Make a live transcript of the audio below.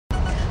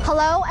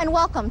Hello and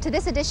welcome to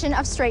this edition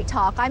of Straight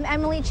Talk. I'm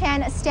Emily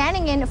Chan,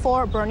 standing in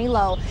for Bernie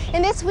Lowe.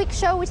 In this week's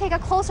show, we take a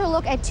closer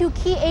look at two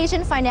key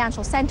Asian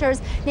financial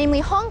centers, namely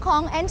Hong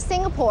Kong and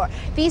Singapore.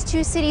 These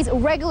two cities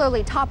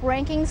regularly top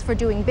rankings for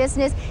doing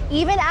business,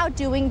 even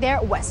outdoing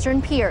their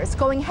Western peers,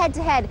 going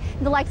head-to-head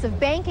in the likes of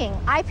banking,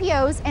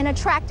 IPOs, and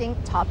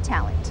attracting top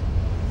talent.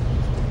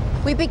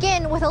 We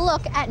begin with a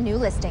look at new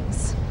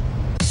listings.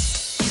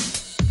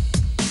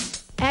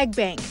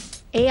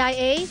 Agbank,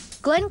 AIA,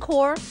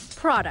 Glencore,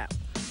 Prada.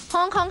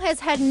 Hong Kong has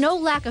had no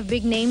lack of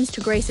big names to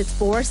grace its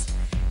force,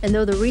 and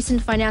though the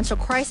recent financial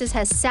crisis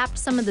has sapped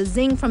some of the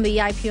zing from the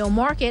IPO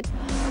market,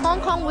 Hong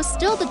Kong was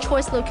still the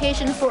choice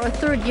location for a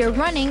third year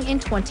running in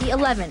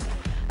 2011,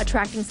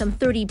 attracting some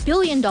 $30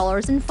 billion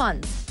in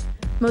funds.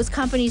 Most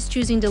companies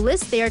choosing to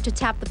list there to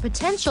tap the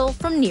potential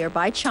from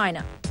nearby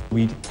China.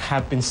 We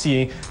have been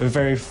seeing a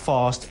very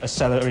fast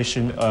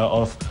acceleration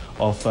of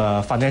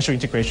financial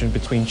integration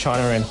between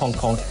China and Hong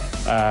Kong,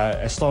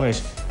 as long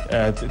as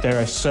there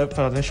are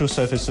financial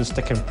services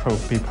that can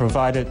be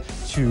provided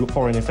to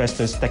foreign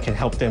investors that can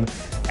help them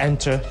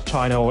enter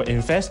China or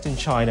invest in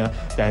China,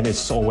 then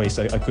it's always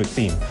a good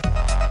theme.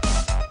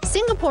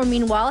 Singapore,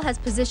 meanwhile, has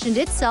positioned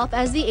itself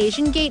as the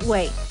Asian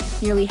gateway.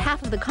 Nearly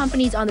half of the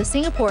companies on the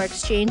Singapore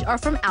exchange are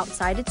from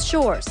outside its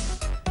shores.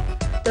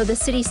 Though the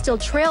city still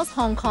trails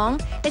Hong Kong,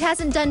 it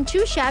hasn't done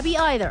too shabby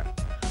either.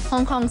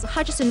 Hong Kong's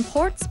Hutchison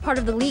Ports, part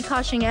of the Li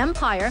Ka-shing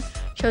Empire,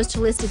 chose to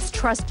list its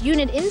trust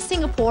unit in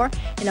Singapore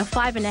in a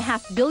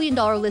 $5.5 billion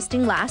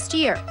listing last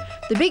year,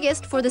 the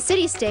biggest for the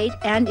city-state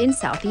and in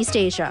Southeast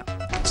Asia.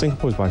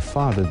 Singapore is by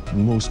far the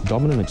most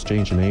dominant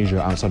exchange in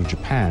Asia outside of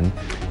Japan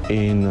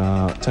in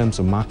terms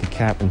of market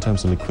cap, in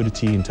terms of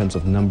liquidity, in terms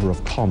of number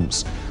of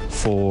comps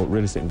for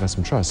real estate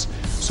investment trusts.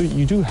 So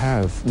you do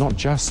have not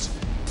just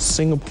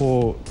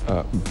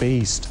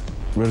Singapore-based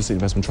real estate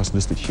investment trusts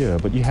listed here,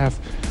 but you have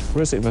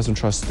real estate investment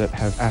trusts that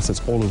have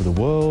assets all over the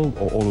world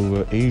or all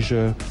over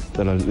Asia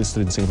that are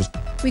listed in Singapore.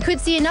 We could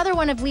see another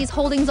one of Li's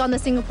holdings on the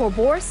Singapore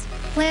bourse.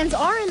 Plans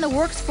are in the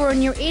works for a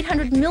near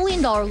 $800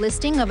 million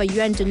listing of a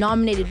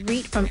yuan-denominated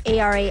REIT from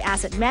ARA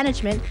Asset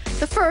Management,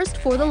 the first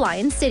for the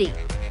Lion City.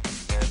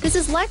 This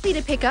is likely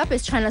to pick up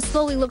as China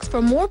slowly looks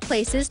for more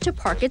places to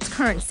park its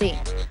currency.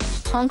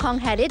 Hong Kong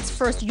had its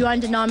first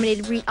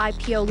yuan-denominated REIT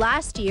IPO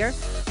last year,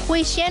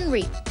 Hui Xian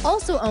REIT,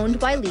 also owned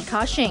by Li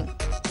Ka-shing.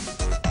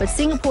 But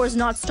Singapore's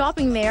not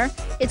stopping there.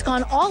 It's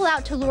gone all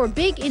out to lure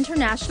big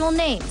international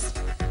names.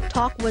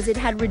 Talk was it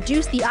had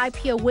reduced the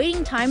IPO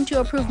waiting time to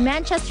approve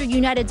Manchester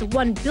United's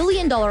 $1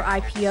 billion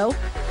IPO,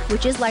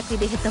 which is likely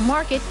to hit the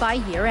market by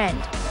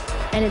year-end.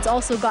 And it's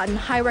also gotten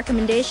high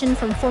recommendation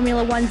from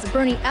Formula One's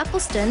Bernie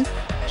Ecclestone,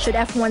 should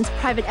F1's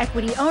private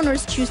equity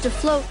owners choose to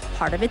float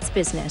part of its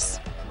business.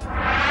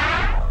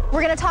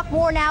 We're going to talk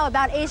more now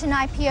about Asian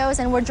IPOs,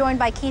 and we're joined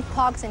by Keith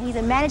Pogson. He's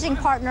a managing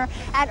partner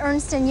at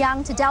Ernst &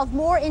 Young to delve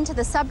more into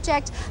the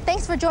subject.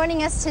 Thanks for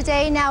joining us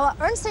today. Now,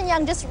 Ernst &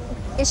 Young just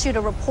issued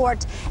a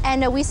report,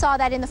 and we saw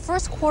that in the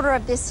first quarter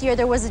of this year,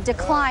 there was a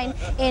decline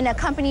in a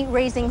company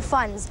raising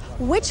funds.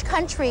 Which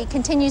country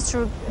continues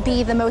to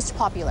be the most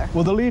popular?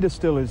 Well, the leader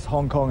still is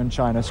Hong Kong and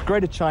China. So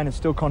Greater China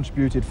still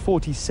contributed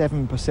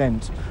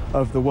 47%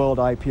 of the world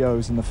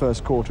IPOs in the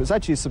first quarter. It's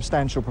actually a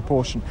substantial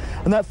proportion,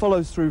 and that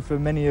follows through for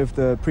many of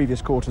the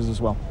previous quarters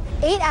as well.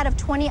 8 out of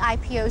 20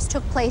 IPOs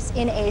took place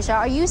in Asia.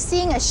 Are you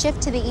seeing a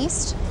shift to the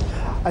east?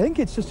 I think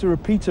it's just a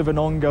repeat of an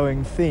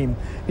ongoing theme.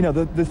 You know,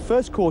 the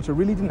first quarter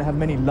really didn't have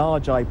many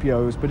large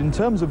IPOs, but in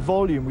terms of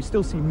volume, we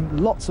still see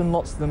lots and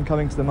lots of them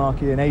coming to the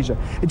market in Asia.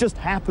 It just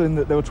happened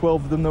that there were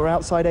 12 of them that were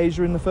outside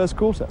Asia in the first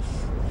quarter.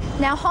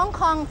 Now, Hong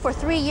Kong, for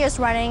 3 years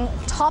running,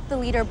 topped the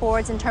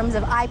leaderboards in terms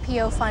of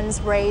IPO funds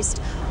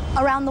raised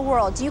around the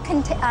world. Do you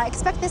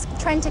expect this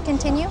trend to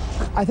continue?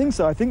 I think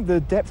so. I think the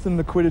depth and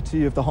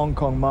liquidity of the Hong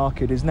Kong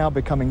market is now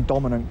becoming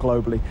dominant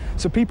globally.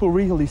 So people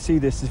really see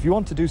this. If you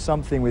want to do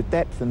something with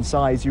depth and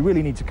size, you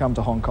really need to come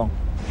to Hong Kong.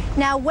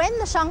 Now, when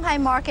the Shanghai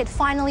market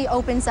finally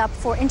opens up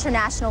for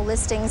international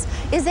listings,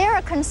 is there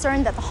a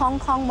concern that the Hong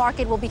Kong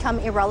market will become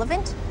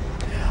irrelevant?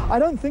 I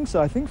don't think so.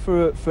 I think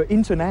for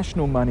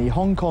international money,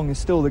 Hong Kong is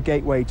still the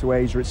gateway to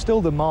Asia. It's still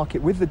the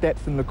market with the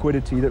depth and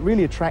liquidity that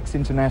really attracts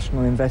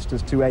international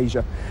investors to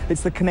Asia.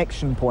 It's the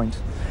connection point.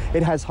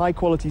 It has high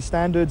quality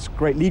standards,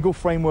 great legal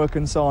framework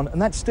and so on,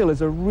 and that still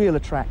is a real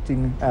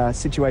attracting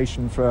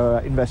situation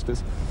for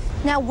investors.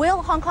 Now,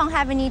 will Hong Kong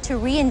have a need to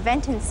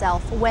reinvent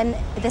itself when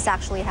this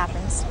actually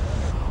happens?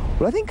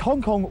 Well, I think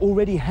Hong Kong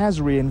already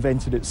has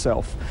reinvented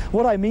itself.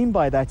 What I mean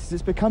by that is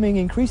it's becoming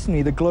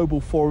increasingly the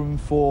global forum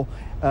for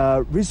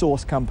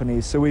resource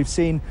companies. So we've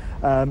seen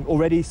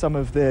already some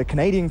of the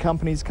Canadian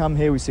companies come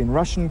here, we've seen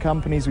Russian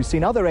companies, we've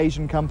seen other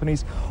Asian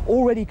companies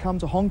already come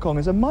to Hong Kong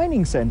as a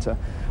mining center,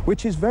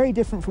 which is very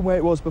different from where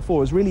it was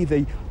before. It's really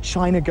the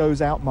China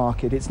goes out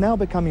market. It's now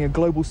becoming a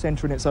global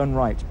center in its own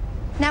right.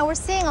 Now we're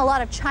seeing a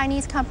lot of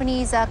Chinese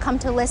companies come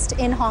to list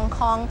in Hong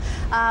Kong.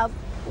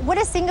 What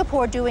is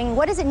Singapore doing?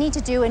 What does it need to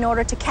do in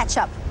order to catch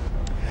up?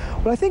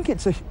 Well, I think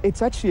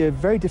it's actually a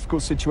very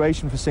difficult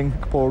situation for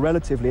Singapore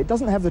relatively. It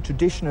doesn't have the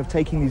tradition of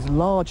taking these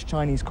large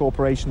Chinese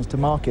corporations to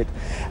market,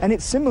 and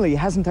it similarly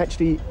hasn't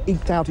actually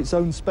eked out its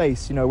own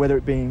space, you know, whether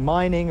it being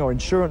mining or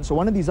insurance or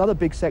one of these other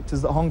big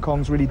sectors that Hong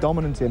Kong's really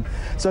dominant in.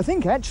 So I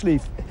think actually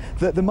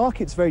the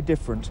market's very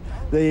different.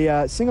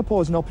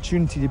 Singapore is an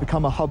opportunity to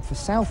become a hub for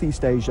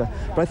Southeast Asia,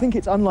 but I think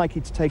it's unlikely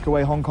to take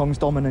away Hong Kong's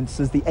dominance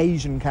as the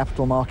Asian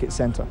capital market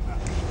center.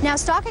 Now,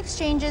 stock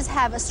exchanges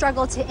have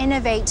struggled to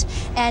innovate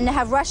and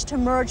have rushed to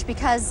merge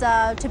because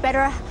to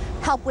better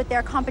help with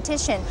their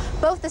competition.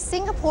 Both the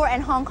Singapore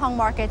and Hong Kong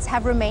markets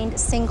have remained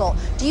single.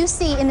 Do you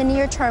see in the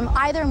near term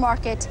either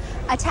market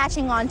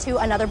attaching onto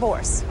another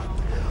bourse?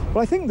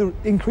 Well, I think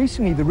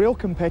increasingly the real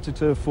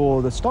competitor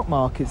for the stock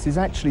markets is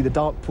actually the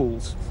dark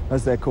pools,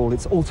 as they're called.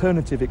 It's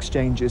alternative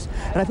exchanges.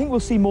 And I think we'll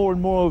see more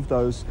and more of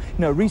those. You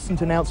know,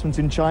 recent announcements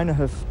in China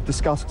have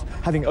discussed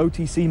having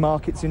OTC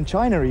markets in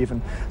China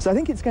even. So I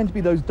think it's going to be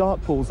those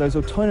dark pools, those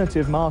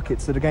alternative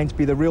markets that are going to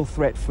be the real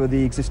threat for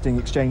the existing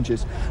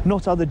exchanges,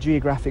 not other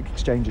geographic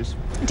exchanges.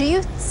 Do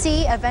you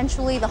see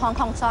eventually the Hong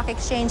Kong Stock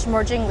Exchange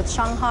merging with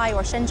Shanghai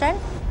or Shenzhen?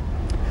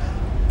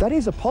 That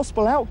is a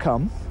possible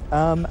outcome.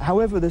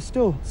 However, there's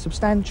still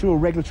substantial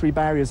regulatory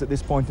barriers at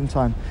this point in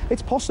time.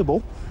 It's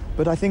possible,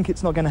 but I think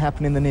it's not going to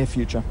happen in the near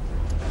future.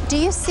 Do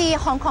you see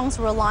Hong Kong's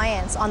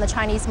reliance on the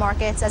Chinese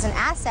markets as an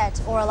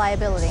asset or a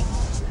liability?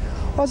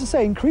 Well, as I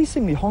say,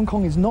 increasingly Hong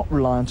Kong is not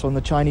reliant on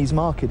the Chinese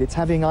market. It's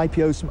having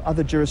IPOs from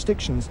other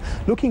jurisdictions.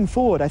 Looking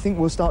forward, I think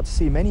we'll start to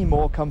see many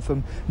more come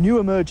from new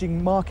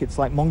emerging markets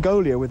like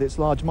Mongolia with its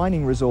large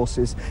mining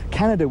resources.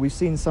 Canada, we've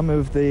seen some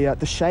of the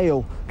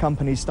shale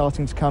companies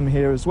starting to come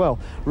here as well.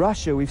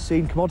 Russia, we've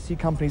seen commodity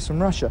companies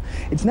from Russia.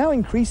 It's now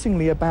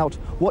increasingly about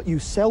what you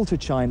sell to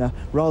China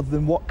rather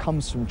than what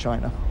comes from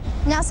China.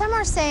 Now, some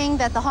are saying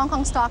that the Hong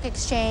Kong Stock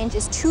Exchange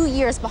is 2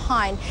 years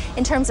behind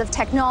in terms of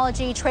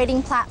technology,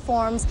 trading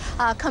platforms,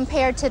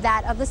 compared to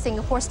that of the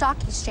Singapore Stock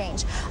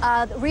Exchange.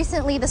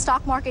 Recently, the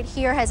stock market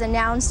here has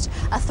announced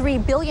a 3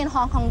 billion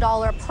Hong Kong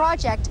dollar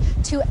project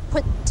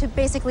to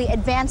basically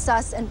advance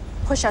us and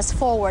push us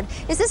forward.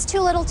 Is this too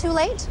little, too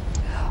late?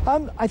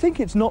 I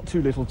think it's not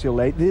too little too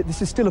late.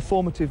 This is still a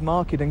formative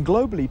market, and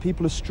globally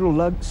people are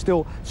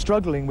still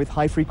struggling with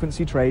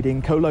high-frequency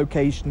trading,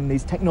 co-location,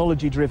 these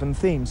technology-driven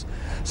themes.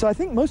 So I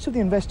think most of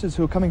the investors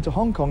who are coming to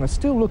Hong Kong are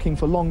still looking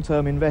for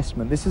long-term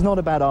investment. This is not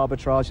about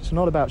arbitrage, it's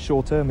not about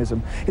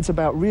short-termism. It's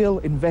about real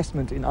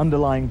investment in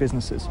underlying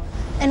businesses.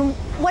 And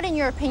what, in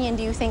your opinion,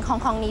 do you think Hong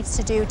Kong needs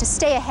to do to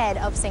stay ahead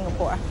of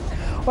Singapore?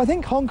 Well, I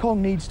think Hong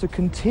Kong needs to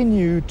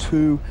continue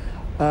to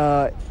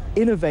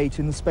innovate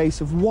in the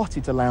space of what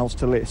it allows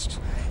to list.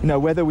 You know,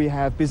 whether we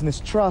have business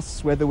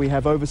trusts, whether we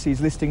have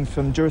overseas listings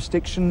from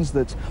jurisdictions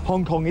that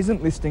Hong Kong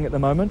isn't listing at the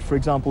moment, for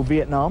example,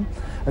 Vietnam,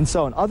 and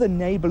so on, other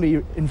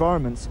neighborly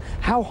environments,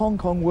 how Hong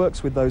Kong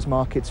works with those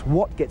markets,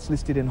 what gets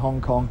listed in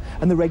Hong Kong,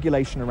 and the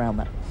regulation around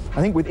that.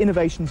 I think with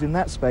innovations in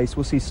that space,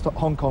 we'll see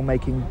Hong Kong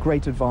making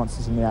great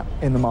advances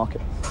in the market.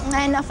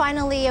 And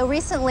finally,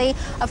 recently,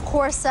 of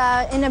course,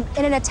 in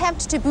an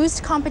attempt to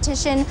boost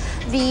competition,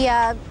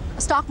 the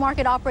stock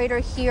market operator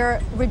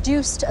here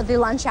reduced the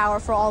lunch hour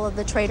for all of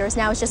the traders.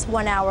 Now it's just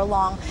 1 hour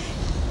long.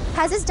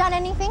 Has this done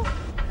anything?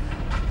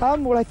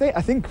 Well, I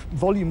think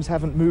volumes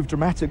haven't moved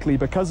dramatically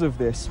because of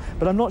this,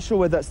 but I'm not sure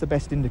whether that's the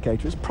best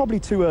indicator. It's probably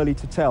too early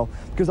to tell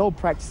because old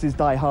practices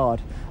die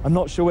hard. I'm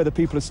not sure whether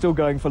people are still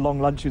going for long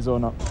lunches or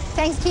not.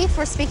 Thanks, Keith,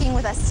 for speaking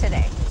with us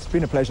today. It's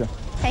been a pleasure.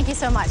 Thank you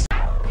so much.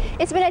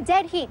 It's been a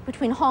dead heat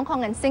between Hong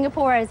Kong and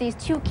Singapore as these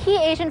two key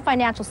Asian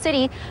financial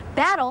cities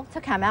battle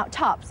to come out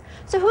tops.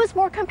 So who's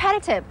more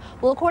competitive?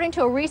 Well, according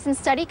to a recent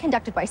study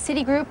conducted by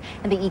Citigroup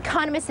and the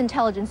Economist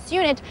Intelligence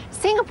Unit,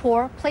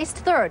 Singapore placed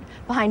third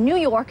behind New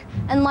York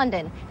and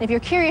London. And if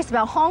you're curious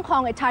about Hong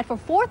Kong, it tied for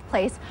fourth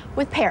place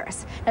with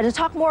Paris. Now, to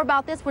talk more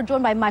about this, we're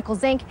joined by Michael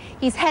Zink.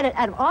 He's head of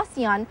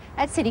ASEAN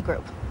at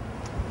Citigroup.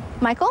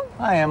 Michael?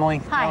 Hi, Emily.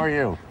 Hi. How are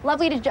you?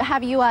 Lovely to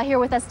have you here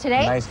with us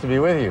today. Nice to be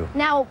with you.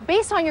 Now,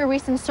 based on your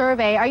recent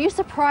survey, are you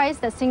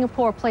surprised that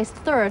Singapore placed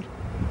third?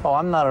 Oh,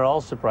 I'm not at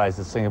all surprised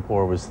that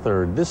Singapore was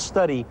third. This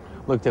study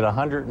looked at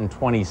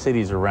 120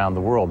 cities around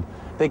the world.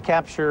 They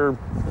capture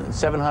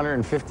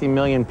 750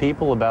 million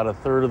people, about a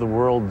third of the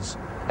world's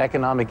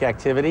economic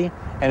activity,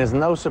 and it's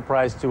no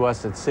surprise to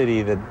us at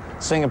Citi that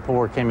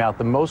Singapore came out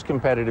the most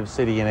competitive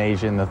city in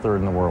Asia and the third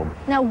in the world.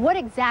 Now, what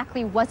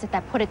exactly was it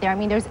that put it there? I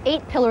mean, there's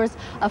 8 pillars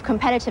of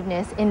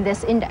competitiveness in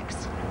this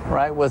index.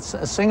 Right. Well,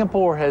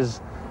 Singapore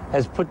has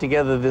put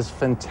together this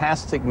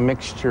fantastic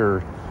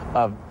mixture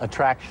of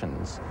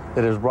attractions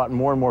that has brought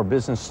more and more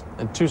business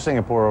to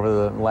Singapore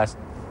over the last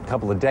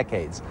couple of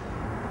decades.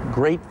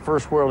 Great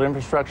first world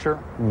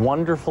infrastructure,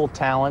 wonderful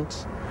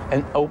talent,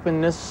 and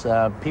openness.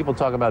 People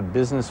talk about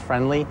business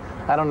friendly.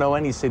 I don't know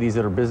any cities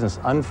that are business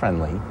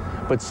unfriendly,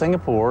 but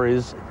Singapore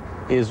is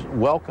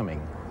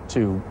welcoming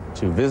to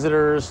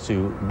visitors,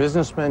 to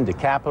businessmen, to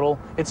capital.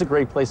 It's a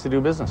great place to do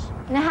business.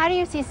 Now, how do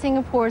you see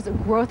Singapore's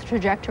growth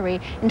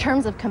trajectory in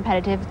terms of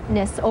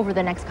competitiveness over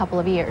the next couple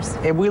of years?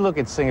 If we look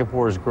at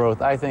Singapore's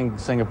growth, I think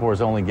Singapore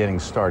is only getting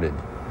started.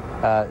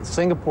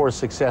 Singapore's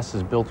success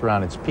is built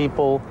around its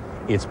people,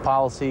 its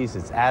policies,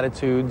 its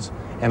attitudes,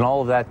 and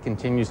all of that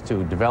continues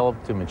to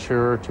develop, to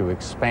mature, to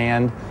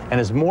expand. And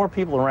as more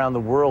people around the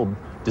world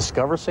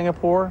discover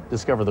Singapore,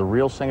 discover the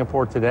real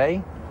Singapore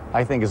today,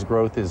 I think its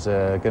growth is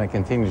going to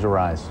continue to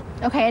rise.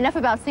 Okay, enough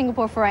about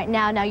Singapore for right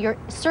now. Now, your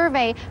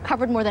survey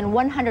covered more than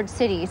 100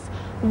 cities.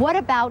 What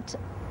about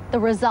the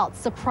results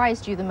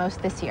surprised you the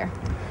most this year?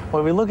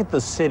 When we look at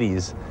the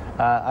cities,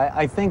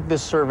 I think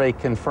this survey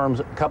confirms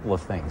a couple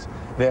of things.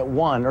 That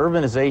one,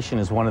 urbanization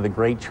is one of the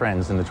great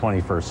trends in the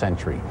 21st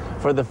century.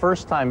 For the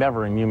first time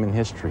ever in human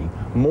history,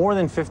 more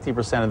than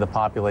 50% of the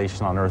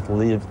population on Earth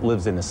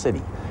lives in a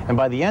city. And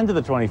by the end of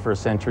the 21st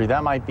century,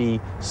 that might be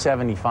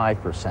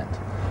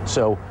 75%.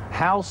 So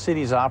how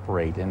cities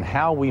operate and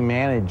how we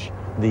manage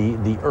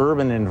the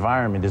urban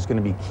environment is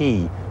going to be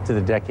key to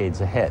the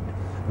decades ahead.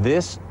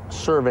 This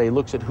survey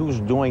looks at who's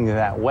doing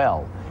that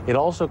well. It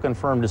also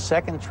confirmed a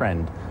second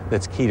trend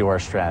that's key to our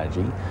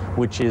strategy,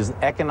 which is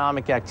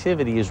economic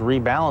activity is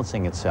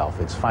rebalancing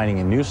itself. It's finding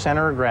a new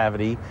center of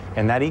gravity,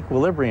 and that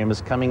equilibrium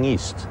is coming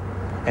east.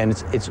 And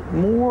it's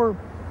more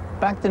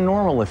back to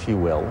normal, if you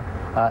will.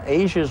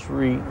 Asia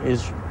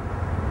is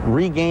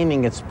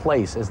regaining its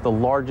place as the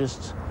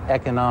largest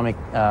economic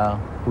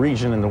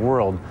region in the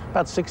world.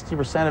 About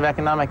 60% of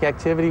economic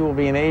activity will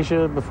be in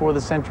Asia before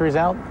the century's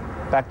out.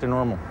 Back to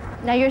normal.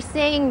 Now, you're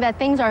saying that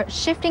things are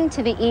shifting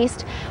to the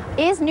east.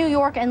 Is New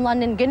York and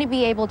London going to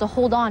be able to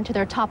hold on to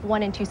their top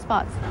 1 and 2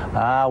 spots?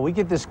 We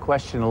get this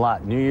question a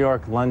lot. New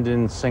York,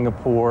 London,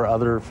 Singapore,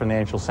 other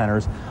financial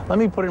centers. Let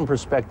me put it in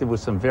perspective with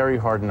some very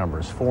hard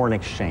numbers. Foreign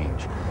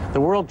exchange.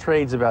 The world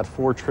trades about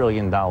 $4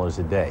 trillion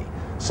a day.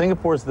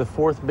 Singapore is the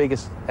 4th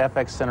biggest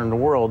FX center in the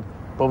world,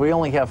 but we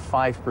only have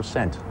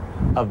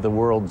 5% of the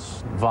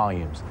world's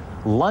volumes.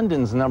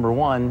 London's number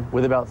 1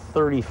 with about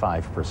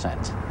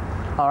 35%.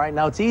 All right,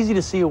 now it's easy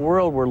to see a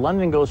world where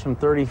London goes from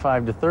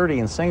 35 to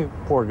 30 and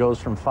Singapore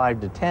goes from 5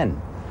 to 10.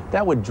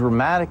 That would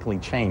dramatically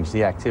change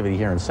the activity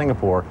here in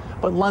Singapore,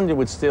 but London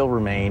would still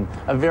remain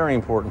a very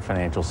important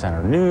financial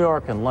center. New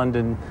York and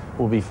London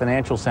will be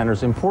financial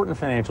centers, important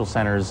financial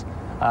centers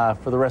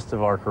for the rest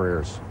of our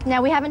careers.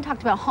 Now, we haven't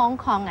talked about Hong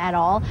Kong at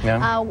all.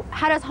 Yeah.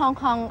 How does Hong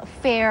Kong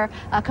fare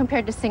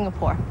compared to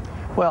Singapore?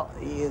 Well,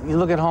 you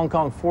look at Hong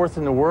Kong, 4th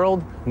in the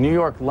world, New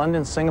York,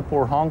 London,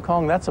 Singapore, Hong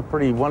Kong, that's a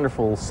pretty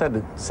wonderful set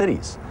of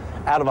cities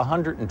out of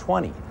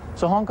 120.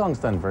 So Hong Kong's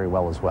done very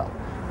well as well.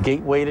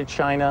 Gateway to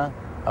China,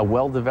 a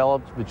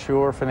well-developed,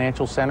 mature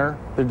financial center,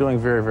 they're doing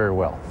very, very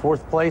well.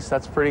 4th place,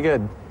 that's pretty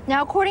good.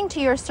 Now, according to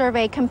your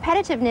survey,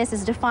 competitiveness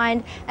is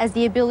defined as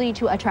the ability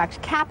to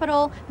attract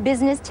capital,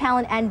 business,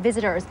 talent, and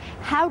visitors.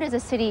 How does a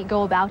city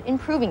go about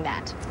improving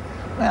that?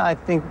 Well, I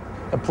think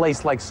a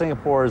place like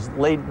Singapore has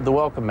laid the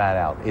welcome mat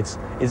out. It's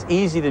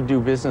easy to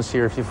do business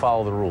here if you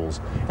follow the rules,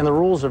 and the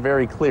rules are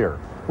very clear.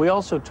 We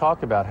also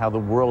talk about how the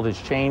world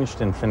has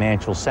changed in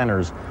financial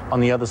centers on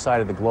the other side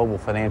of the global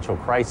financial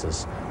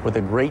crisis with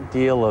a great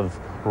deal of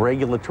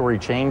regulatory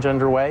change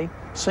underway.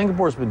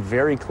 Singapore's been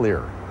very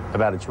clear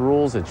about its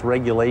rules, its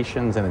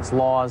regulations, and its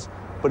laws,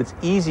 but it's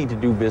easy to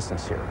do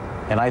business here.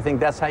 And I think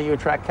that's how you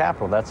attract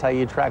capital. That's how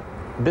you attract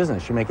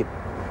business. You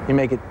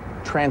make it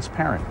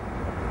transparent.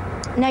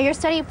 Now, your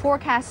study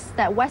forecasts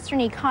that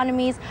Western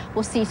economies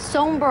will see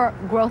somber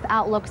growth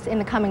outlooks in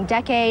the coming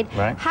decade.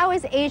 Right. How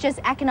is Asia's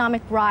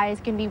economic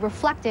rise going to be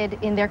reflected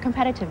in their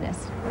competitiveness?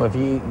 Well, if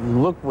you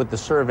look what the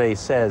survey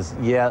says,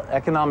 yeah,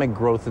 economic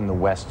growth in the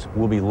West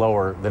will be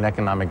lower than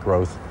economic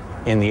growth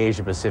in the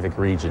Asia-Pacific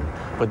region.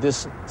 But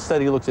this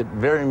study looks at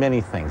very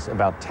many things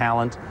about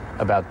talent,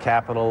 about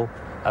capital,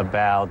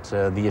 about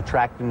the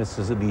attractiveness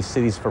of these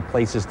cities for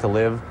places to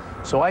live.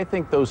 So I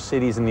think those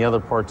cities in the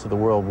other parts of the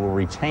world will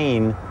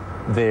retain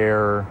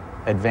their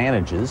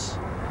advantages,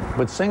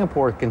 but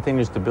Singapore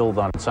continues to build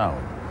on its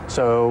own.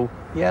 So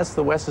yes,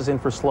 the West is in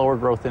for slower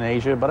growth in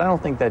Asia, but I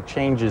don't think that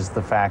changes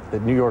the fact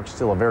that New York's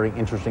still a very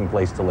interesting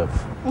place to live.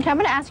 Okay, I'm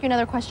going to ask you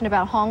another question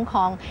about Hong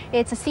Kong.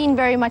 It's seen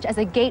very much as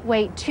a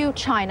gateway to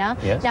China.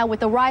 Yes. Now, with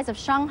the rise of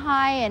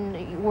Shanghai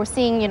and we're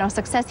seeing,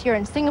 success here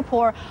in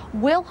Singapore,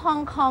 will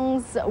Hong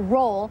Kong's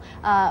role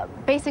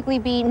basically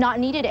be not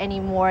needed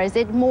anymore? Is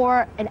it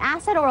more an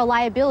asset or a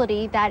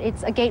liability that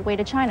it's a gateway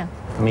to China?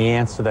 Let me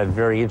answer that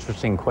very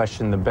interesting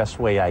question the best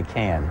way I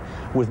can.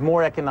 With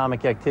more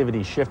economic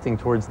activity shifting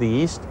towards the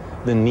east,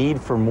 the need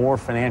for more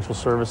financial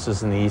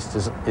services in the east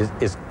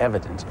is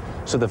evident.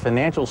 So the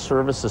financial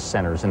services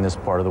centers in this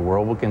part of the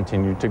world will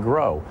continue to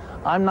grow.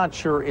 I'm not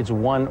sure it's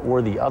one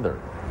or the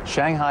other.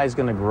 Shanghai is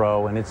going to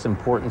grow, and its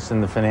importance in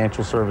the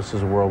financial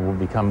services world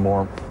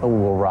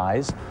will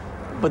rise.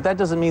 But that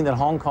doesn't mean that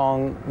Hong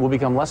Kong will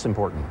become less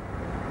important.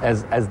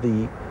 As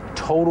the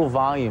total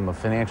volume of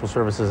financial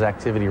services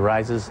activity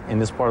rises in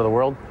this part of the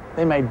world,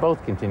 they may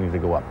both continue to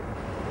go up.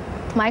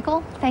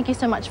 Michael, thank you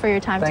so much for your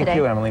time today. Thank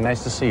you, Emily.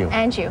 Nice to see you.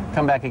 And you.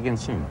 Come back again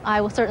soon.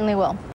 I will certainly will.